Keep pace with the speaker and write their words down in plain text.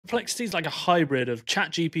Perplexity is like a hybrid of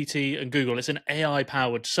ChatGPT and Google. It's an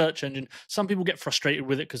AI-powered search engine. Some people get frustrated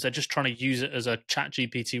with it because they're just trying to use it as a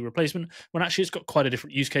ChatGPT replacement, when actually it's got quite a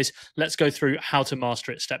different use case. Let's go through how to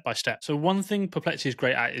master it step by step. So one thing Perplexity is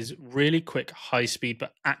great at is really quick, high-speed,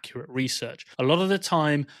 but accurate research. A lot of the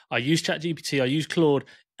time, I use ChatGPT, I use Claude,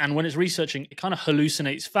 and when it's researching, it kind of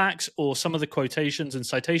hallucinates facts, or some of the quotations and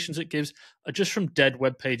citations it gives are just from dead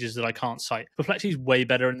web pages that I can't cite. Perplexity is way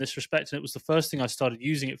better in this respect, and it was the first thing I started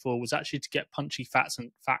using it for, was actually to get punchy facts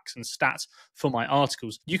and stats for my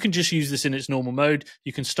articles. You can just use this in its normal mode.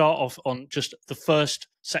 You can start off on just the first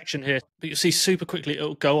section here, but you'll see super quickly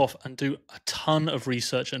it'll go off and do a ton of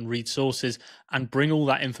research and read sources and bring all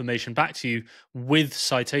that information back to you with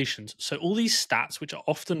citations. So all these stats, which are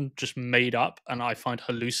often just made up and I find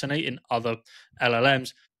hallucinate in other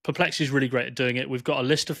LLMs, Perplexity is really great at doing it. We've got a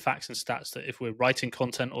list of facts and stats that if we're writing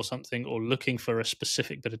content or something, or looking for a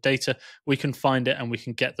specific bit of data, we can find it and we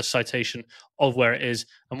can get the citation of where it is.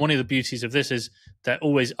 And one of the beauties of this is they're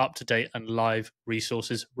always up to date and live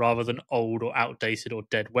resources, rather than old or outdated or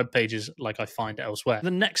dead web pages like I find elsewhere. The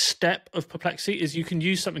next step of Perplexity is you can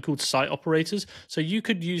use something called cite operators. So you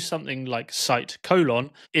could use something like cite :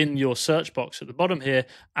 in your search box at the bottom here,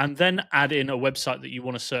 and then add in a website that you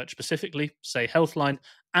want to search specifically, say Healthline,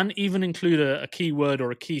 and even include a keyword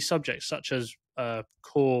or a key subject, such as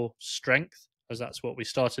core strength, as that's what we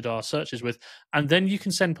started our searches with. And then you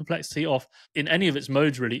can send Perplexity off in any of its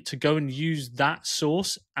modes, really, to go and use that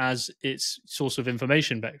source as its source of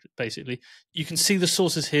information, basically. You can see the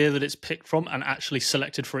sources here that it's picked from and actually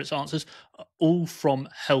selected for its answers are all from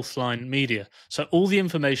Healthline media. So all the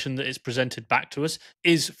information that is presented back to us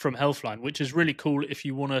is from Healthline, which is really cool if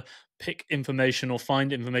you want to pick information or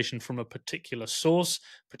find information from a particular source.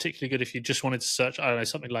 Particularly good if you just wanted to search, I don't know,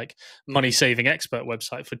 something like money saving expert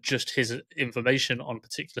website for just his information on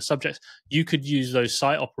particular subjects. You could use those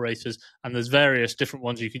cite operators, and there's various different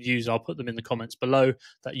ones you could use. I'll put them in the comments below,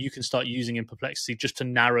 that you can start using in Perplexity just to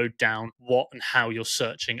narrow down what and how you're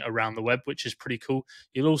searching around the web, which is pretty cool.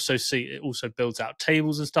 You'll also see it also builds out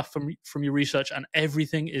tables and stuff from your research, and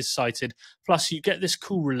everything is cited. Plus you get this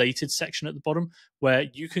cool related section at the bottom where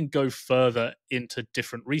you can go further into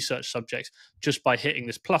different research subjects just by hitting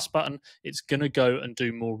this plus button. It's going to go and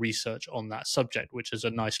do more research on that subject, which is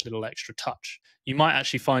a nice little extra touch. You might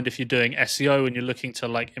actually find, if you're doing SEO and you're looking to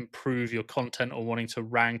like improve your content or wanting to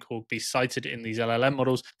rank or be cited in these LLM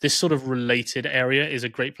models, this sort of related area is a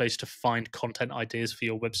great place to find content ideas for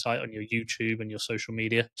your website, on your YouTube and your social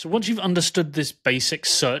media. So once you've understood this basic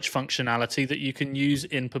search functionality that you can use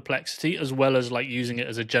in Perplexity, as well as like using it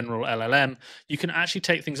as a general LLM, you can actually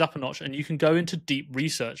take things up a notch and you can go into deep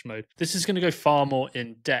research mode. This is going to go far more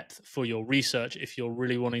in depth for your research if you're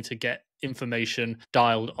really wanting to get information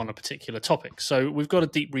dialed on a particular topic. So we've got a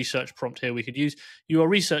deep research prompt here we could use. You are a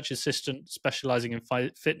research assistant specializing in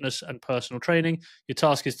fitness and personal training. Your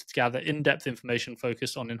task is to gather in-depth information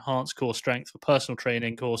focused on enhanced core strength for personal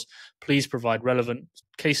training course. Please provide relevant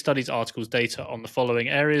case studies, articles, data on the following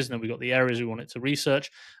areas. And then we've got the areas we want it to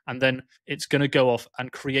research. And then it's going to go off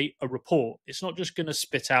and create a report. It's not just going to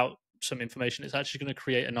spit out some information. It's actually going to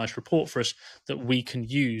create a nice report for us that we can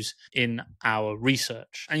use in our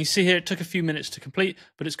research. And you see here, it took a few minutes to complete,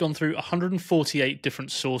 but it's gone through 148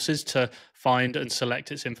 different sources to find and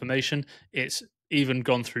select its information. It's even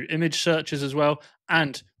gone through image searches as well,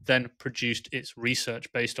 and then produced its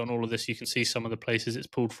research based on all of this. You can see some of the places it's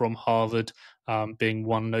pulled from, Harvard being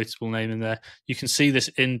one notable name in there. You can see this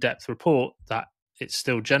in-depth report that it's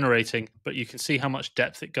still generating, but you can see how much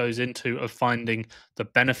depth it goes into of finding the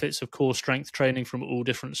benefits of core strength training from all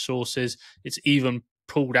different sources. It's even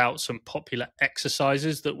pulled out some popular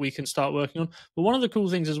exercises that we can start working on. But one of the cool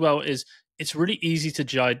things as well is it's really easy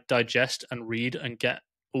to digest and read and get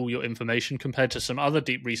all your information, compared to some other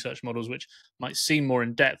deep research models which might seem more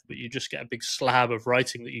in depth, but you just get a big slab of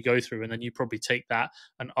writing that you go through, and then you probably take that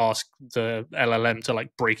and ask the LLM to like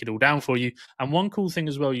break it all down for you. And one cool thing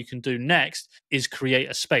as well you can do next is create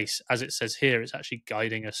a space. As it says here, it's actually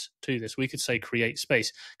guiding us to this. We could say create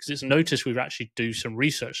space because it's noticed we've actually do some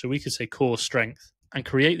research. So we could say core strength and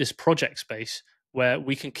create this project space where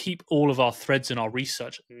we can keep all of our threads in our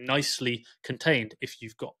research nicely contained. If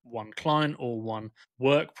you've got one client or one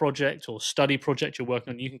work project or study project you're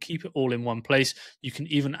working on, you can keep it all in one place. You can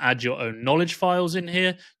even add your own knowledge files in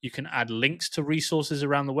here. You can add links to resources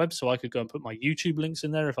around the web. So I could go and put my YouTube links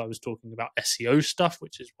in there if I was talking about SEO stuff,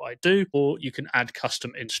 which is what I do, or you can add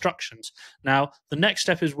custom instructions. Now, the next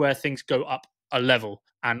step is where things go up a level.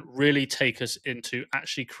 and really take us into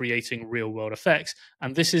actually creating real world effects.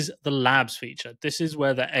 And this is the labs feature. This is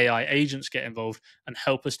where the AI agents get involved and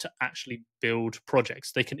help us to actually build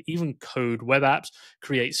projects. They can even code web apps,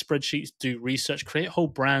 create spreadsheets, do research, create whole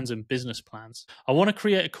brands and business plans. I want to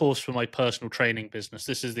create a course for my personal training business.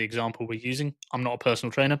 This is the example we're using. I'm not a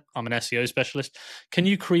personal trainer, I'm an SEO specialist. Can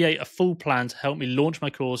you create a full plan to help me launch my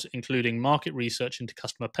course, including market research into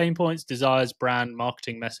customer pain points, desires, brand,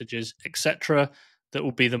 marketing messages, etc., that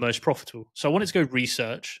will be the most profitable? So I want it to go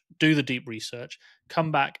research, do the deep research, come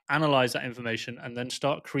back, analyze that information, and then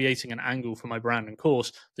start creating an angle for my brand and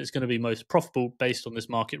course that's going to be most profitable based on this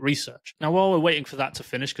market research. Now, while we're waiting for that to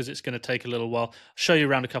finish, because it's going to take a little while, I'll show you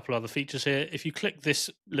around a couple of other features here. If you click this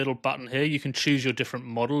little button here, you can choose your different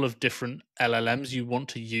model of different LLMs you want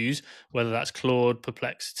to use, whether that's Claude,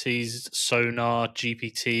 Perplexities, Sonar,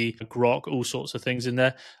 GPT, Grok, all sorts of things in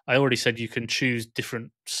there. I already said you can choose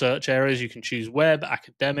different search areas. You can choose web,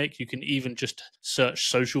 academic. You can even just search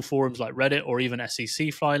social forums like Reddit or even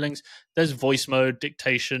SEC filings. There's voice mode,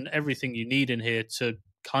 dictation, everything you need in here to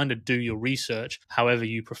kind of do your research however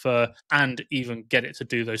you prefer, and even get it to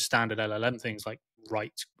do those standard LLM things like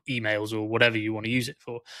write emails or whatever you want to use it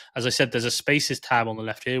for. As I said, there's a spaces tab on the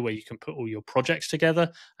left here where you can put all your projects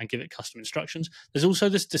together and give it custom instructions. There's also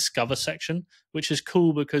this discover section, which is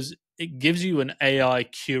cool because it gives you an AI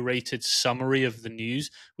curated summary of the news,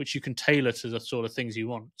 which you can tailor to the sort of things you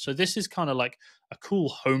want. So this is kind of like a cool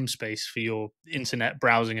home space for your internet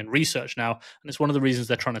browsing and research now. And it's one of the reasons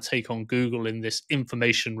they're trying to take on Google in this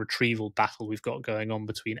information retrieval battle we've got going on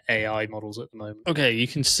between AI models at the moment. Okay, you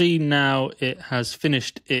can see now it has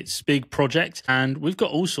finished its big project, and we've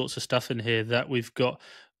got all sorts of stuff in here that we've got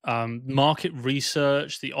market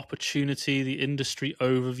research, the opportunity, the industry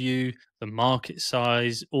overview, the market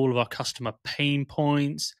size, all of our customer pain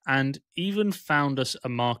points, and even found us a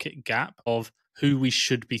market gap of who we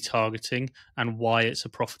should be targeting and why it's a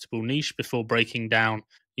profitable niche before breaking down,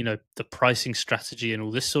 you know, the pricing strategy and all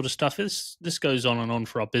this sort of stuff. This goes on and on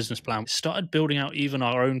for our business plan. We started building out even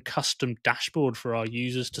our own custom dashboard for our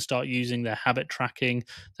users to start using their habit tracking,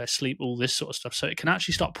 their sleep, all this sort of stuff. So it can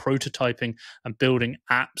actually start prototyping and building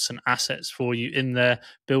apps and assets for you in there,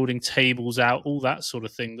 building tables out, all that sort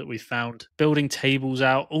of thing that we found. Building tables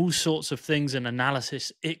out, all sorts of things and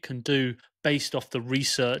analysis it can do based off the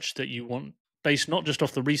research that you want, based not just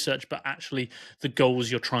off the research, but actually the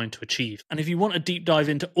goals you're trying to achieve. And if you want a deep dive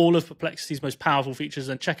into all of Perplexity's most powerful features,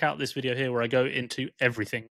 then check out this video here where I go into everything.